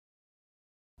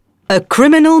A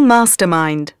criminal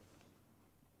mastermind.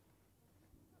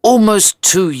 Almost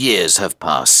 2 years have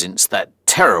passed since that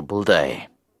terrible day.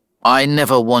 I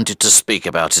never wanted to speak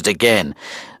about it again,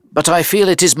 but I feel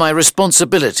it is my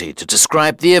responsibility to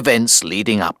describe the events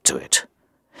leading up to it.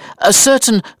 A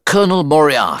certain Colonel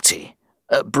Moriarty,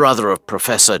 a brother of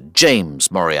Professor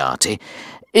James Moriarty,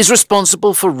 is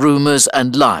responsible for rumours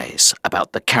and lies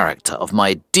about the character of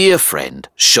my dear friend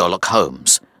Sherlock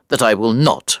Holmes that I will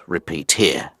not repeat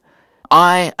here.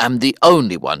 I am the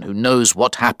only one who knows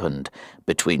what happened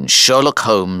between Sherlock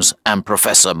Holmes and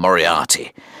Professor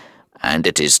Moriarty, and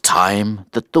it is time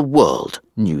that the world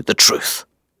knew the truth.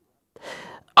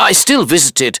 I still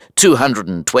visited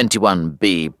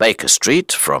 221B Baker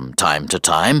Street from time to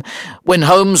time when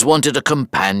Holmes wanted a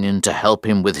companion to help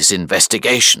him with his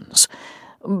investigations,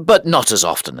 but not as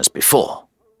often as before.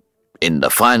 In the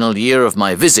final year of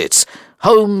my visits,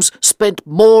 Holmes spent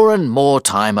more and more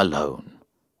time alone.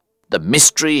 The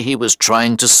mystery he was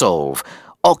trying to solve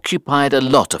occupied a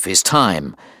lot of his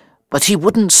time, but he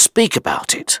wouldn't speak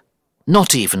about it,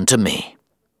 not even to me.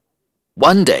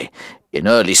 One day, in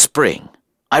early spring,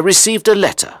 I received a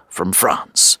letter from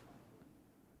France.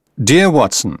 Dear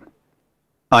Watson,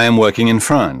 I am working in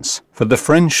France for the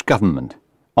French government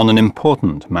on an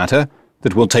important matter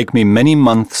that will take me many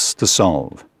months to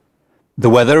solve. The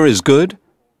weather is good,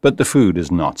 but the food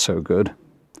is not so good.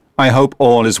 I hope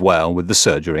all is well with the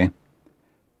surgery.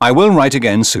 I will write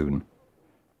again soon.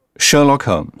 Sherlock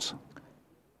Holmes.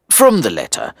 From the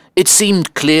letter, it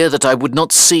seemed clear that I would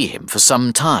not see him for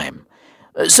some time,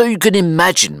 so you can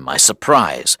imagine my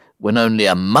surprise when only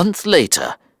a month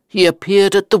later he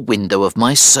appeared at the window of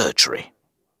my surgery.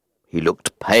 He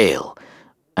looked pale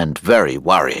and very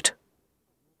worried.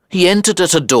 He entered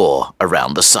at a door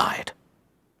around the side.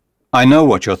 I know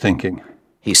what you're thinking,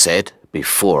 he said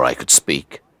before I could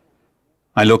speak.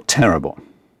 I look terrible.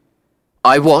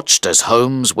 I watched as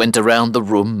Holmes went around the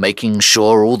room making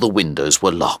sure all the windows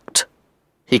were locked.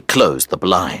 He closed the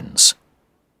blinds.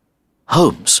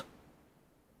 Holmes,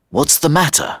 what's the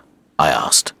matter? I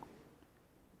asked.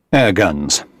 Air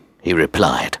guns, he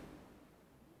replied.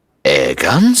 Air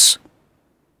guns?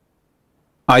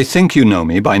 I think you know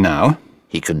me by now,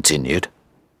 he continued.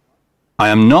 I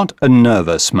am not a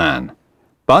nervous man,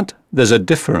 but there's a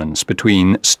difference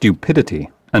between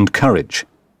stupidity and courage.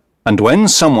 And when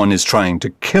someone is trying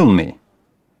to kill me,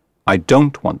 I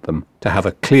don't want them to have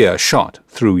a clear shot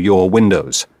through your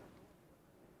windows.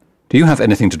 Do you have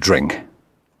anything to drink?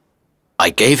 I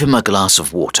gave him a glass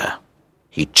of water.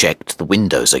 He checked the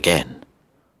windows again.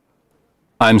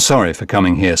 I'm sorry for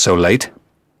coming here so late.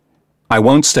 I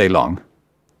won't stay long.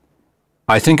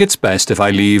 I think it's best if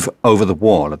I leave over the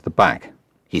wall at the back,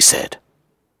 he said.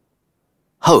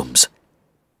 Holmes,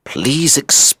 please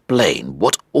explain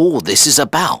what all this is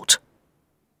about.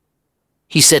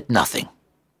 He said nothing.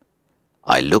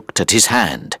 I looked at his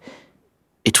hand.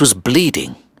 It was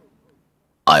bleeding.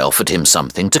 I offered him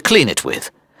something to clean it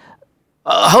with.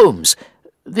 Holmes,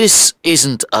 this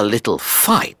isn't a little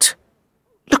fight.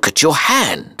 Look at your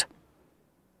hand.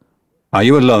 Are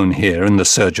you alone here in the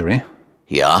surgery?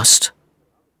 He asked.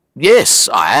 Yes,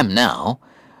 I am now.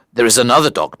 There is another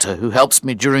doctor who helps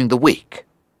me during the week.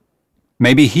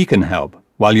 Maybe he can help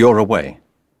while you're away.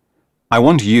 I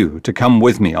want you to come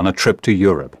with me on a trip to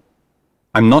Europe.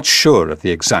 I'm not sure of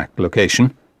the exact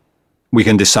location. We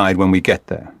can decide when we get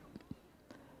there.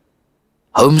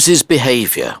 Holmes's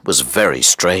behaviour was very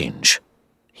strange.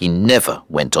 He never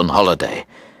went on holiday.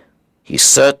 He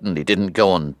certainly didn't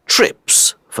go on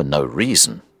trips for no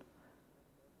reason.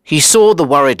 He saw the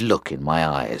worried look in my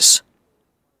eyes.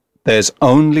 There's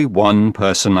only one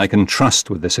person I can trust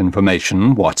with this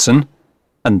information, Watson,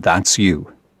 and that's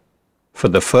you. For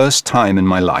the first time in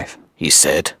my life, he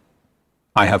said,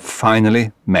 I have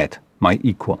finally met my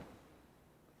equal.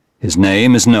 His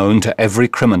name is known to every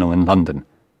criminal in London,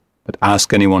 but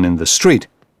ask anyone in the street,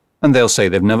 and they'll say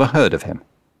they've never heard of him.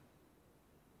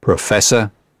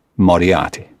 Professor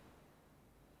Moriarty.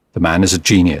 The man is a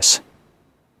genius.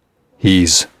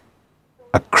 He's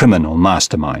a criminal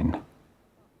mastermind.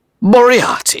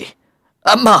 Moriarty?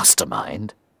 A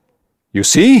mastermind? You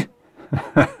see?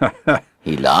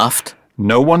 He laughed.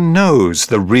 No one knows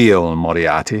the real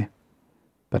Moriarty,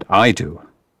 but I do.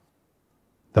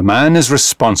 The man is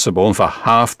responsible for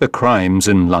half the crimes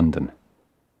in London.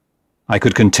 I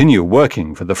could continue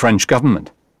working for the French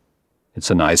government.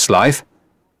 It's a nice life.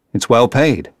 It's well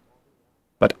paid.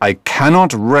 But I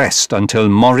cannot rest until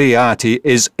Moriarty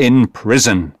is in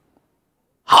prison.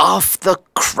 Half the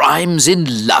crimes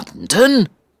in London?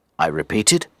 I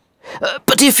repeated.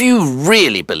 But if you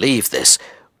really believe this,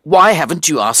 why haven't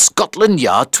you asked Scotland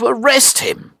Yard to arrest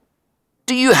him?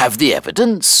 Do you have the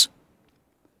evidence?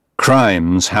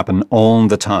 Crimes happen all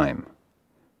the time.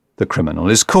 The criminal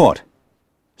is caught.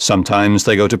 Sometimes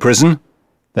they go to prison,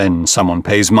 then someone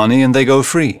pays money and they go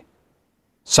free.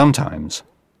 Sometimes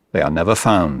they are never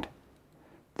found.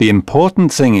 The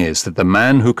important thing is that the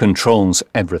man who controls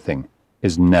everything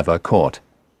is never caught.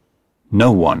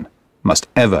 No one must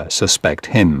ever suspect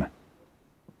him.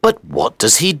 But what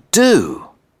does he do?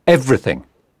 Everything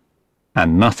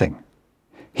and nothing.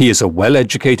 He is a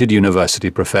well-educated university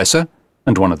professor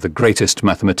and one of the greatest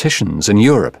mathematicians in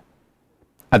Europe.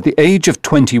 At the age of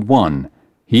 21,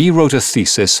 he wrote a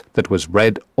thesis that was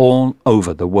read all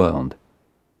over the world.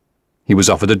 He was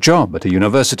offered a job at a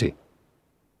university.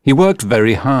 He worked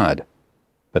very hard,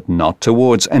 but not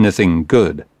towards anything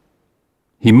good.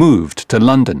 He moved to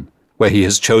London, where he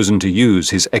has chosen to use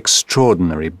his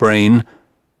extraordinary brain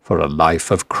for a life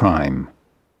of crime.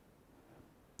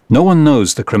 No one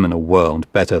knows the criminal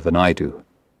world better than I do.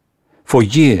 For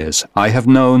years, I have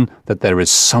known that there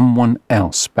is someone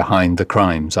else behind the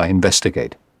crimes I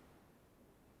investigate.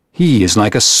 He is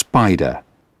like a spider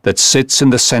that sits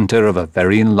in the center of a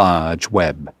very large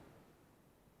web.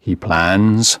 He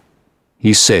plans,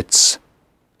 he sits,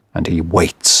 and he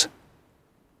waits.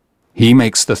 He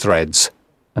makes the threads,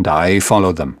 and I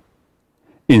follow them.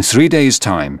 In 3 days'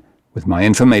 time, with my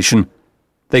information,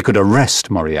 they could arrest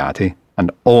Moriarty and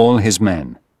all his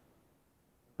men.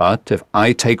 But if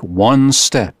I take one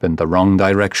step in the wrong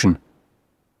direction,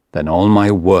 then all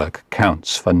my work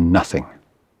counts for nothing.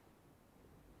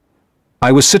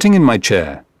 I was sitting in my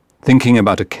chair, thinking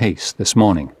about a case this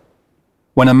morning,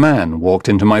 when a man walked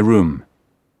into my room.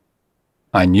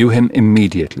 I knew him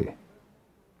immediately.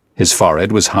 His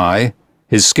forehead was high,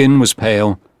 his skin was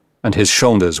pale, and his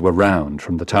shoulders were round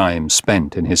from the time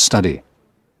spent in his study.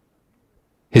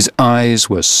 His eyes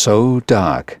were so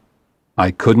dark,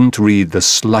 I couldn't read the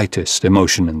slightest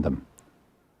emotion in them.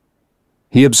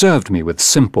 He observed me with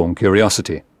simple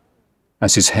curiosity,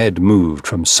 as his head moved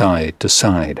from side to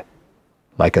side,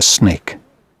 like a snake.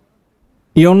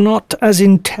 "You're not as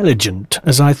intelligent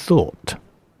as I thought,"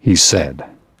 he said.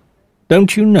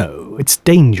 "Don't you know it's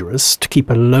dangerous to keep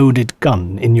a loaded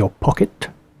gun in your pocket?"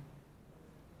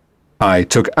 I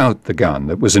took out the gun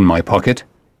that was in my pocket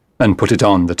and put it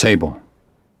on the table,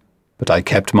 but I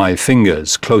kept my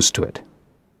fingers close to it.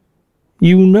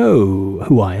 "You know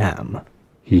who I am,"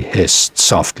 he hissed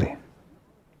softly.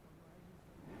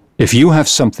 "If you have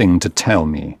something to tell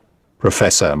me,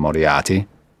 Professor Moriarty,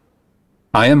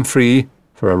 I am free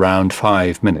for around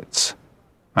 5 minutes,"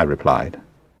 I replied.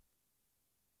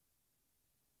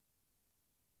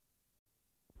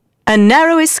 A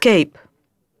narrow escape.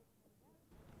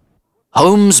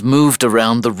 Holmes moved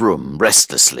around the room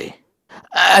restlessly.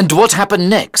 "And what happened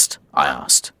next?" I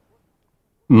asked.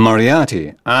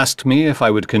 Moriarty asked me if I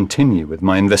would continue with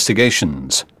my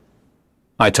investigations.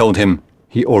 I told him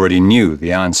he already knew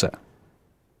the answer.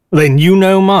 "Then you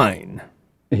know mine,"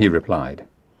 he replied.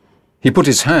 He put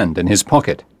his hand in his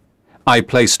pocket. I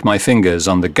placed my fingers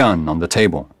on the gun on the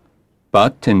table.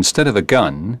 But instead of a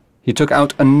gun, he took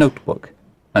out a notebook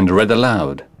and read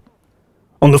aloud.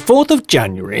 "On the 4th of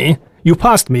January, you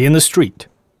passed me in the street.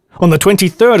 On the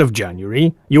 23rd of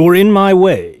January, you were in my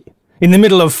way. In the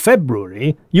middle of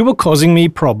February, you were causing me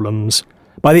problems.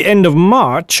 By the end of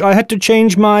March, I had to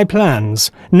change my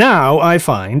plans. Now I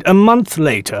find, a month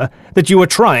later, that you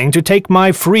are trying to take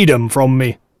my freedom from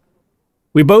me.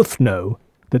 We both know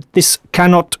that this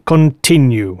cannot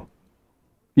continue."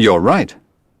 "You're right,"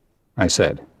 I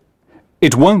said.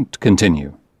 "It won't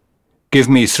continue. Give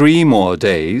me 3 more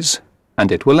days,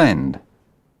 and it will end."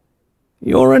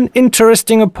 "You're an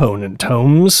interesting opponent,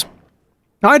 Holmes.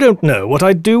 I don't know what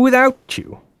I'd do without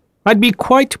you. I'd be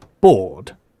quite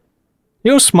bored.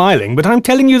 You're smiling, but I'm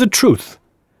telling you the truth.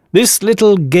 This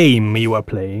little game you are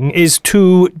playing is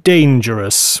too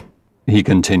dangerous," he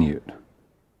continued.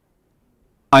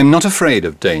 "I'm not afraid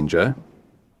of danger.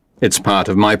 It's part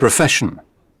of my profession,"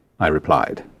 I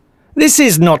replied. "This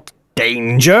is not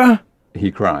danger,"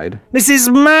 he cried. "This is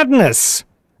madness.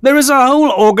 There is a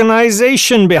whole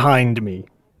organization behind me.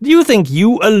 Do you think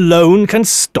you alone can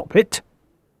stop it?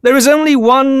 There is only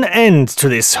one end to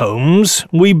this, Holmes.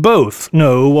 We both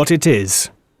know what it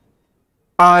is."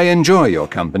 "I enjoy your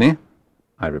company,"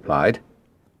 I replied,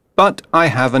 "but I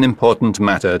have an important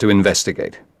matter to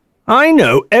investigate." "I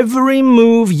know every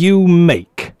move you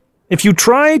make. If you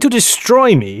try to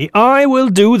destroy me, I will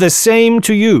do the same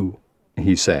to you,"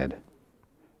 he said.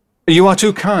 "You are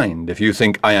too kind if you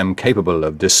think I am capable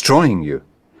of destroying you,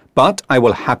 but I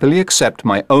will happily accept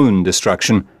my own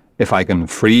destruction if I can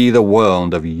free the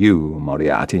world of you,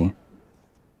 Moriarty."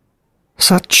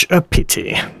 "Such a pity,"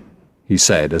 he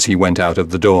said as he went out of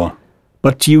the door.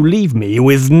 But you leave me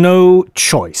with no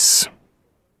choice.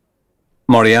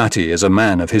 Moriarty is a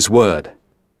man of his word,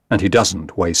 and he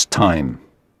doesn't waste time.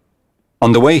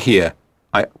 On the way here,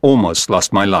 I almost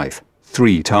lost my life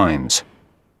 3 times.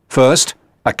 First,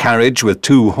 a carriage with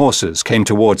 2 horses came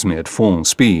towards me at full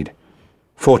speed.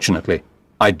 Fortunately,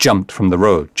 I jumped from the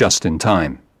road just in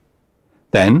time.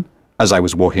 Then, as I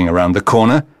was walking around the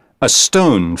corner, a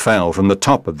stone fell from the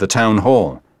top of the town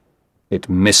hall. It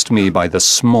missed me by the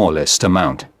smallest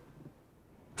amount.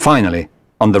 Finally,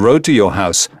 on the road to your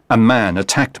house, a man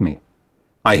attacked me.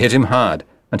 I hit him hard,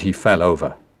 and he fell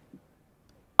over.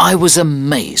 I was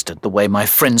amazed at the way my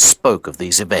friend spoke of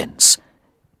these events.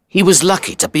 He was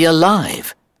lucky to be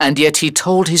alive, and yet he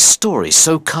told his story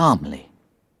so calmly.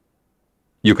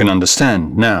 You can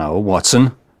understand now,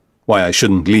 Watson, why I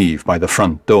shouldn't leave by the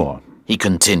front door. He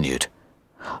continued.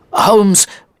 Holmes,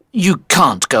 you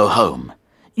can't go home.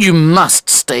 You must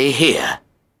stay here.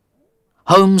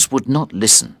 Holmes would not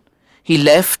listen. He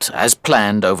left, as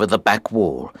planned, over the back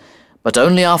wall, but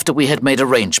only after we had made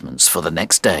arrangements for the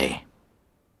next day.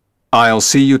 I'll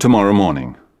see you tomorrow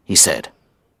morning, he said.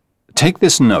 Take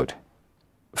this note.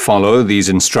 Follow these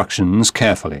instructions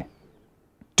carefully.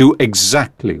 Do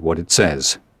exactly what it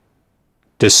says.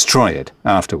 Destroy it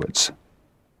afterwards.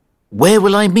 Where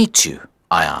will I meet you?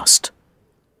 I asked.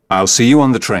 I'll see you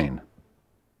on the train.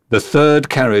 The 3rd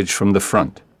carriage from the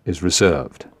front is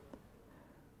reserved.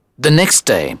 The next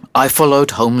day, I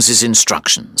followed Holmes's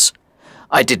instructions.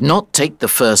 I did not take the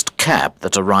first cab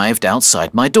that arrived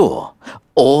outside my door,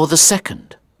 or the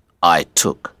second. I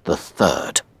took the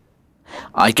 3rd.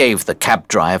 I gave the cab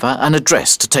driver an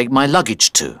address to take my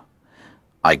luggage to.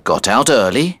 I got out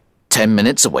early, 10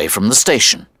 minutes away from the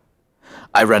station.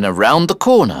 I ran around the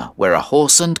corner where a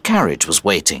horse and carriage was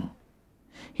waiting.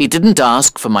 He didn't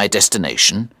ask for my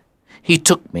destination. He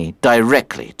took me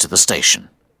directly to the station.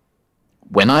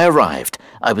 When I arrived,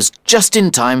 I was just in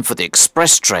time for the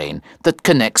express train that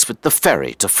connects with the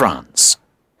ferry to France.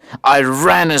 I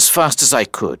ran as fast as I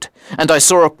could, and I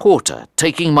saw a porter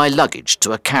taking my luggage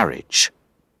to a carriage.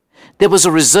 There was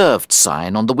a reserved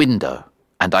sign on the window,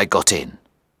 and I got in.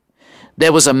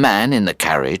 There was a man in the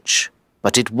carriage,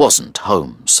 but it wasn't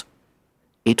Holmes.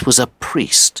 It was a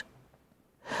priest.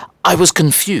 I was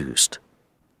confused.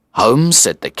 Holmes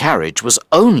said the carriage was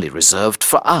only reserved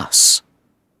for us.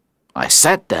 I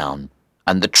sat down,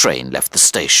 and the train left the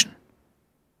station.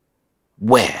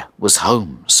 Where was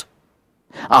Holmes?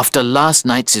 After last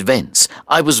night's events,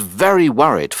 I was very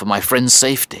worried for my friend's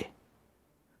safety.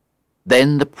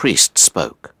 Then the priest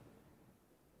spoke.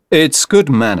 It's good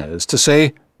manners to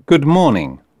say, "Good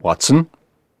morning, Watson."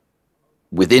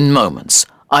 Within moments,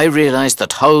 I realized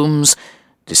that Holmes,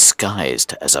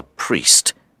 disguised as a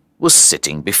priest, was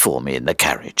sitting before me in the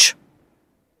carriage.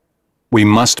 We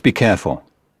must be careful.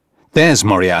 There's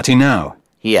Moriarty now,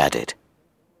 he added.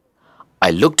 I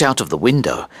looked out of the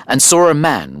window and saw a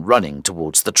man running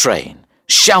towards the train,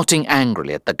 shouting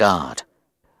angrily at the guard.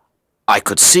 I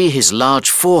could see his large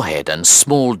forehead and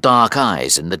small dark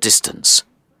eyes in the distance.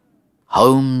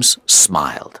 Holmes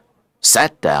smiled,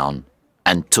 sat down,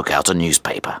 and took out a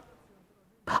newspaper.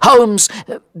 Holmes,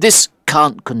 this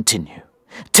can't continue.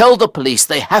 Tell the police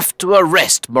they have to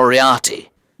arrest Moriarty.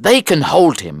 They can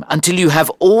hold him until you have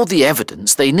all the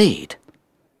evidence they need.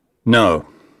 No,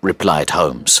 replied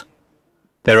Holmes.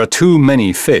 There are too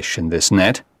many fish in this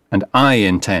net, and I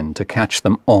intend to catch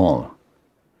them all.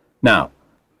 Now,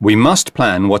 we must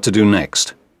plan what to do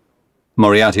next.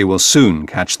 Moriarty will soon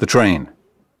catch the train.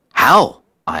 How?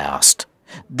 I asked.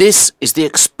 This is the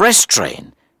express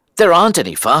train. There aren't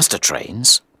any faster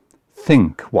trains.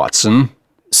 Think, Watson,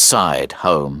 sighed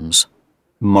Holmes.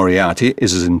 Moriarty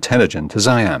is as intelligent as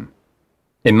I am.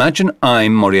 Imagine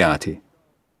I'm Moriarty.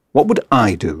 What would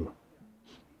I do?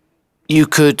 You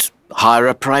could hire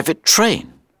a private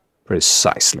train.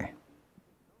 Precisely.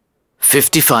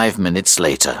 55 minutes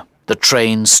later, the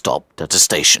train stopped at a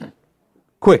station.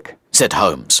 Quick, said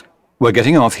Holmes. We're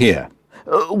getting off here.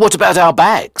 What about our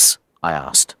bags? I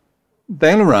asked.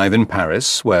 They'll arrive in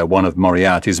Paris, where one of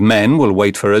Moriarty's men will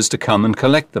wait for us to come and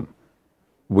collect them.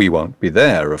 We won't be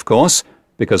there, of course,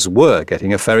 because we're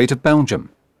getting a ferry to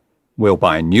Belgium. We'll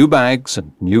buy new bags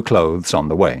and new clothes on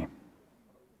the way.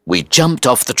 We jumped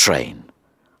off the train.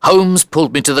 Holmes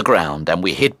pulled me to the ground and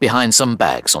we hid behind some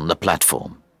bags on the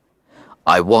platform.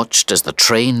 I watched as the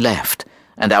train left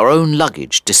and our own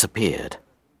luggage disappeared.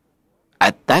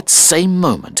 At that same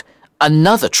moment,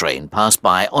 another train passed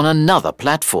by on another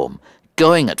platform,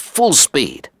 going at full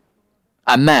speed.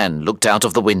 A man looked out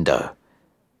of the window.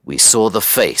 We saw the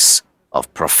face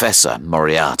of Professor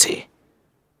Moriarty.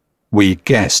 We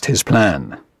guessed his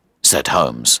plan, said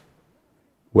Holmes.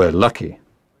 We're lucky.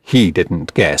 He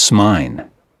didn't guess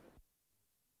mine.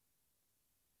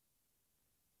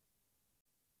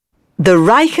 The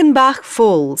Reichenbach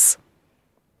Falls.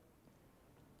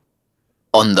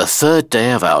 On the third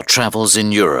day of our travels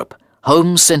in Europe,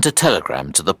 Holmes sent a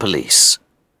telegram to the police.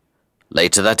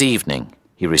 Later that evening,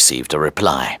 he received a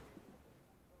reply.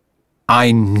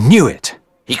 I knew it!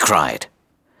 He cried.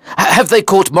 Have they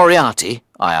caught Moriarty?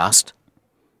 I asked.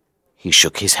 He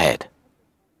shook his head.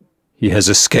 He has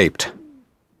escaped.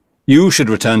 You should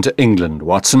return to England,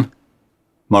 Watson.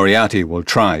 Moriarty will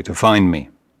try to find me.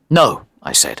 No,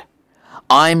 I said.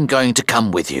 I'm going to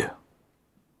come with you.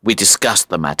 We discussed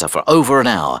the matter for over an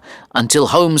hour until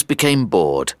Holmes became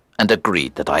bored and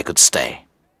agreed that I could stay.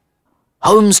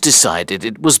 Holmes decided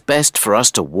it was best for us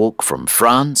to walk from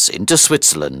France into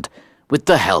Switzerland with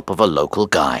the help of a local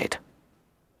guide.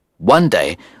 One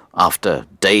day, after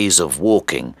days of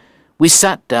walking, we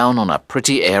sat down on a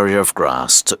pretty area of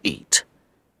grass to eat.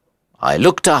 I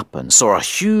looked up and saw a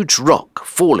huge rock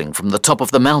falling from the top of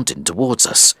the mountain towards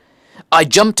us. I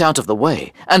jumped out of the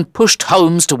way and pushed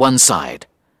Holmes to one side.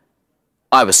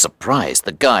 I was surprised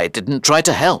the guide didn't try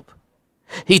to help.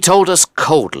 He told us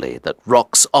coldly that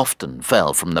rocks often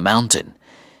fell from the mountain.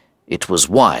 It was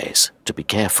wise to be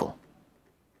careful.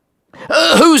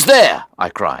 Who's there? I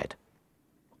cried.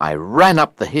 I ran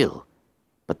up the hill,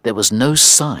 but there was no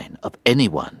sign of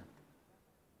anyone.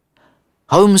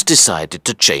 Holmes decided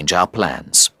to change our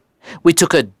plans. We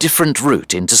took a different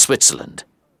route into Switzerland,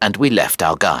 and we left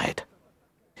our guide.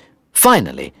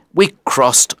 Finally, we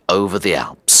crossed over the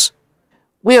Alps.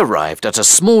 We arrived at a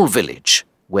small village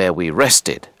where we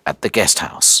rested at the guest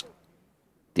house.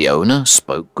 The owner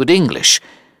spoke good English.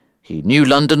 He knew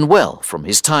London well from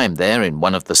his time there in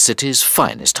one of the city's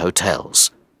finest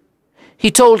hotels.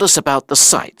 He told us about the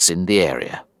sights in the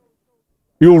area.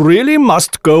 You really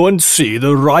must go and see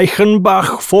the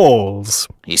Reichenbach Falls,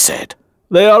 he said.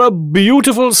 They are a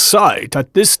beautiful sight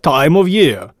at this time of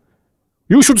year.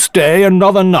 You should stay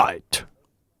another night.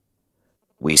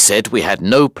 We said we had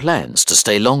no plans to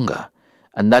stay longer,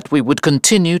 and that we would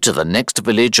continue to the next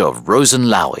village of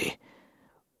Rosenlaui.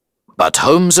 But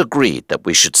Holmes agreed that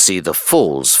we should see the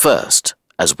falls first,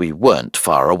 as we weren't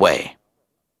far away.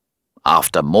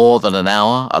 After more than an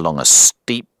hour along a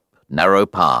steep, narrow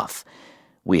path,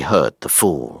 we heard the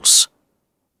falls.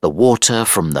 The water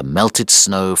from the melted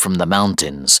snow from the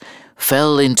mountains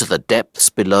fell into the depths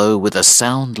below with a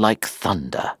sound like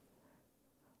thunder.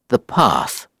 The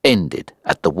path ended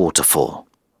at the waterfall.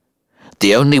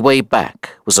 The only way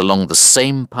back was along the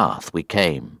same path we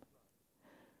came.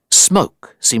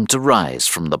 Smoke seemed to rise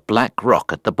from the black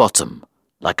rock at the bottom,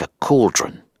 like a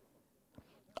cauldron.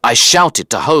 I shouted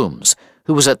to Holmes,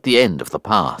 who was at the end of the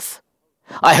path.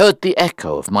 I heard the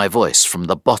echo of my voice from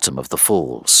the bottom of the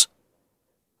falls.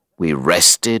 We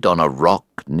rested on a rock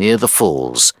near the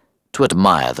falls to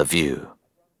admire the view.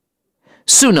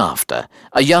 Soon after,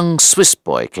 a young Swiss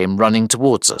boy came running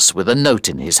towards us with a note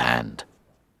in his hand.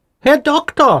 Herr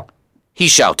Doctor! He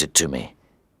shouted to me.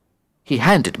 He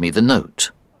handed me the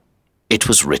note. It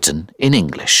was written in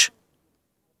English.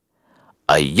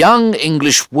 A young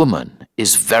English woman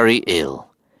is very ill.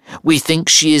 We think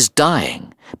she is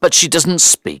dying, but she doesn't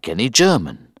speak any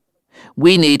German.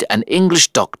 We need an English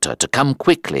doctor to come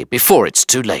quickly before it's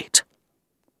too late.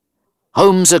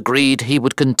 Holmes agreed he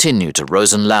would continue to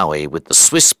Rosenlaui with the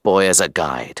Swiss boy as a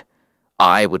guide.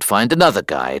 I would find another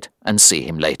guide and see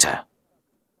him later.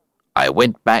 I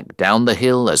went back down the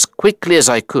hill as quickly as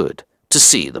I could to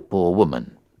see the poor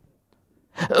woman.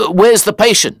 Where's the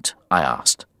patient? I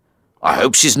asked. I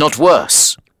hope she's not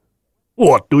worse.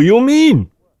 What do you mean?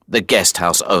 The guest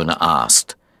house owner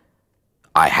asked.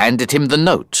 I handed him the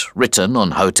note written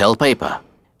on hotel paper.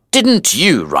 Didn't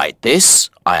you write this?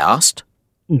 I asked.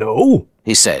 No,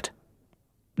 he said.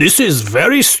 This is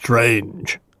very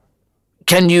strange.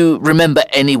 Can you remember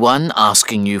anyone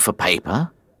asking you for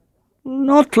paper?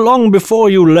 Not long before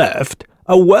you left,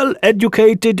 a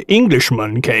well-educated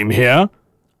Englishman came here.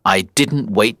 I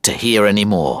didn't wait to hear any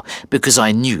more, because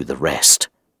I knew the rest.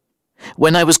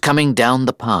 When I was coming down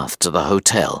the path to the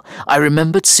hotel, I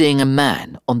remembered seeing a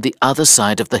man on the other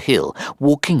side of the hill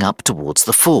walking up towards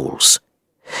the falls.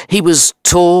 He was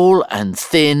tall and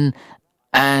thin,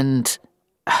 and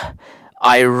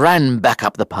I ran back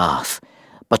up the path,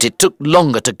 but it took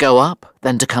longer to go up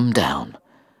than to come down.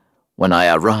 When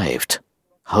I arrived,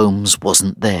 Holmes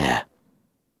wasn't there.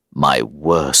 My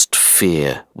worst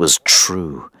fear was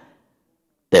true.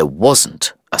 There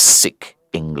wasn't a sick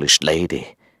English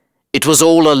lady. It was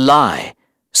all a lie,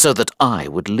 so that I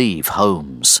would leave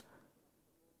Holmes.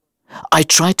 I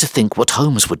tried to think what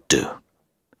Holmes would do.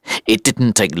 It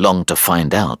didn't take long to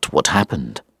find out what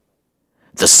happened.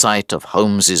 The sight of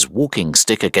Holmes's walking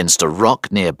stick against a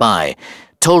rock nearby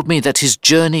told me that his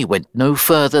journey went no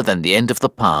further than the end of the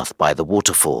path by the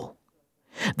waterfall.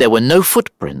 There were no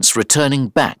footprints returning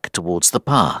back towards the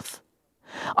path.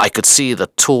 I could see the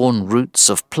torn roots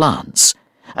of plants,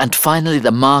 and finally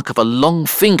the mark of a long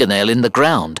fingernail in the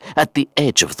ground at the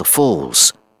edge of the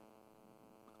falls.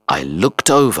 I looked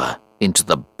over into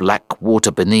the black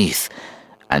water beneath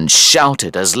and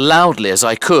shouted as loudly as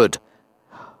I could,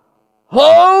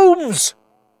 "Holmes!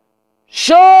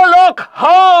 Sherlock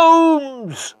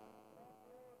Holmes!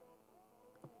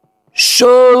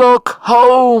 Sherlock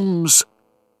Holmes!"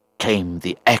 came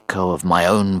the echo of my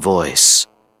own voice.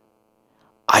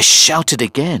 I shouted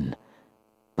again,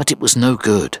 but it was no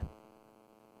good.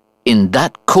 In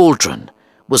that cauldron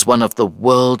was one of the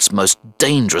world's most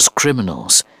dangerous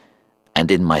criminals,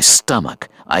 and in my stomach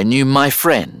I knew my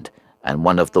friend and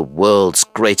one of the world's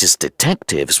greatest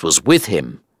detectives was with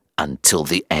him until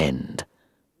the end.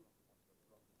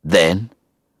 Then,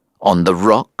 on the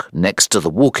rock next to the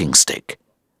walking stick,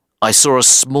 I saw a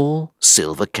small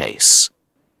silver case.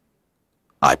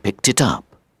 I picked it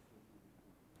up.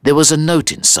 There was a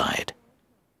note inside.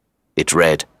 It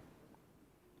read,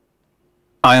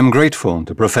 I am grateful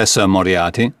to Professor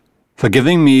Moriarty for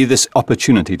giving me this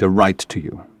opportunity to write to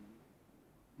you.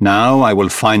 Now I will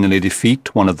finally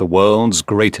defeat one of the world's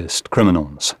greatest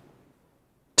criminals.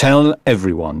 Tell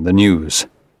everyone the news.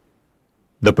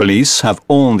 The police have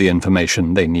all the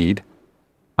information they need.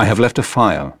 I have left a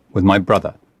file with my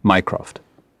brother, Mycroft.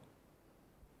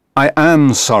 I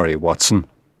am sorry, Watson,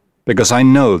 because I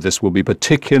know this will be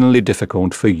particularly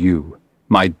difficult for you,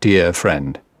 my dear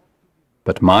friend.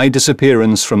 But my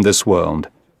disappearance from this world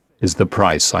is the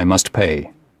price I must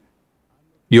pay.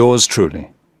 Yours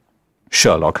truly,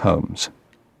 Sherlock Holmes.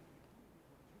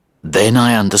 Then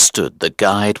I understood the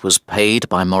guide was paid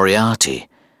by Moriarty,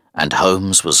 and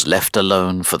Holmes was left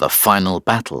alone for the final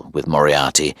battle with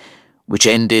Moriarty, which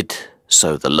ended,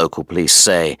 so the local police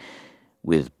say,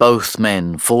 with both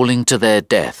men falling to their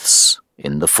deaths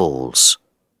in the falls.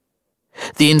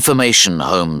 The information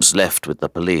Holmes left with the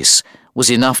police was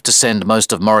enough to send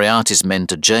most of Moriarty's men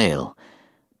to jail,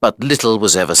 but little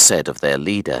was ever said of their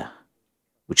leader,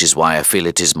 which is why I feel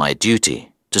it is my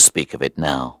duty to speak of it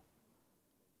now.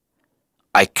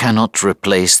 I cannot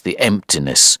replace the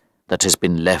emptiness that has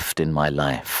been left in my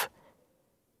life.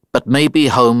 But maybe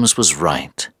Holmes was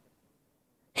right.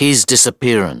 His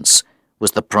disappearance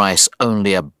was the price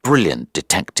only a brilliant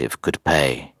detective could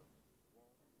pay.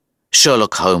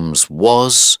 Sherlock Holmes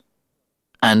was,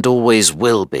 and always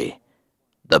will be,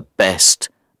 the best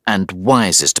and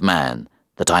wisest man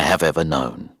that I have ever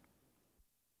known.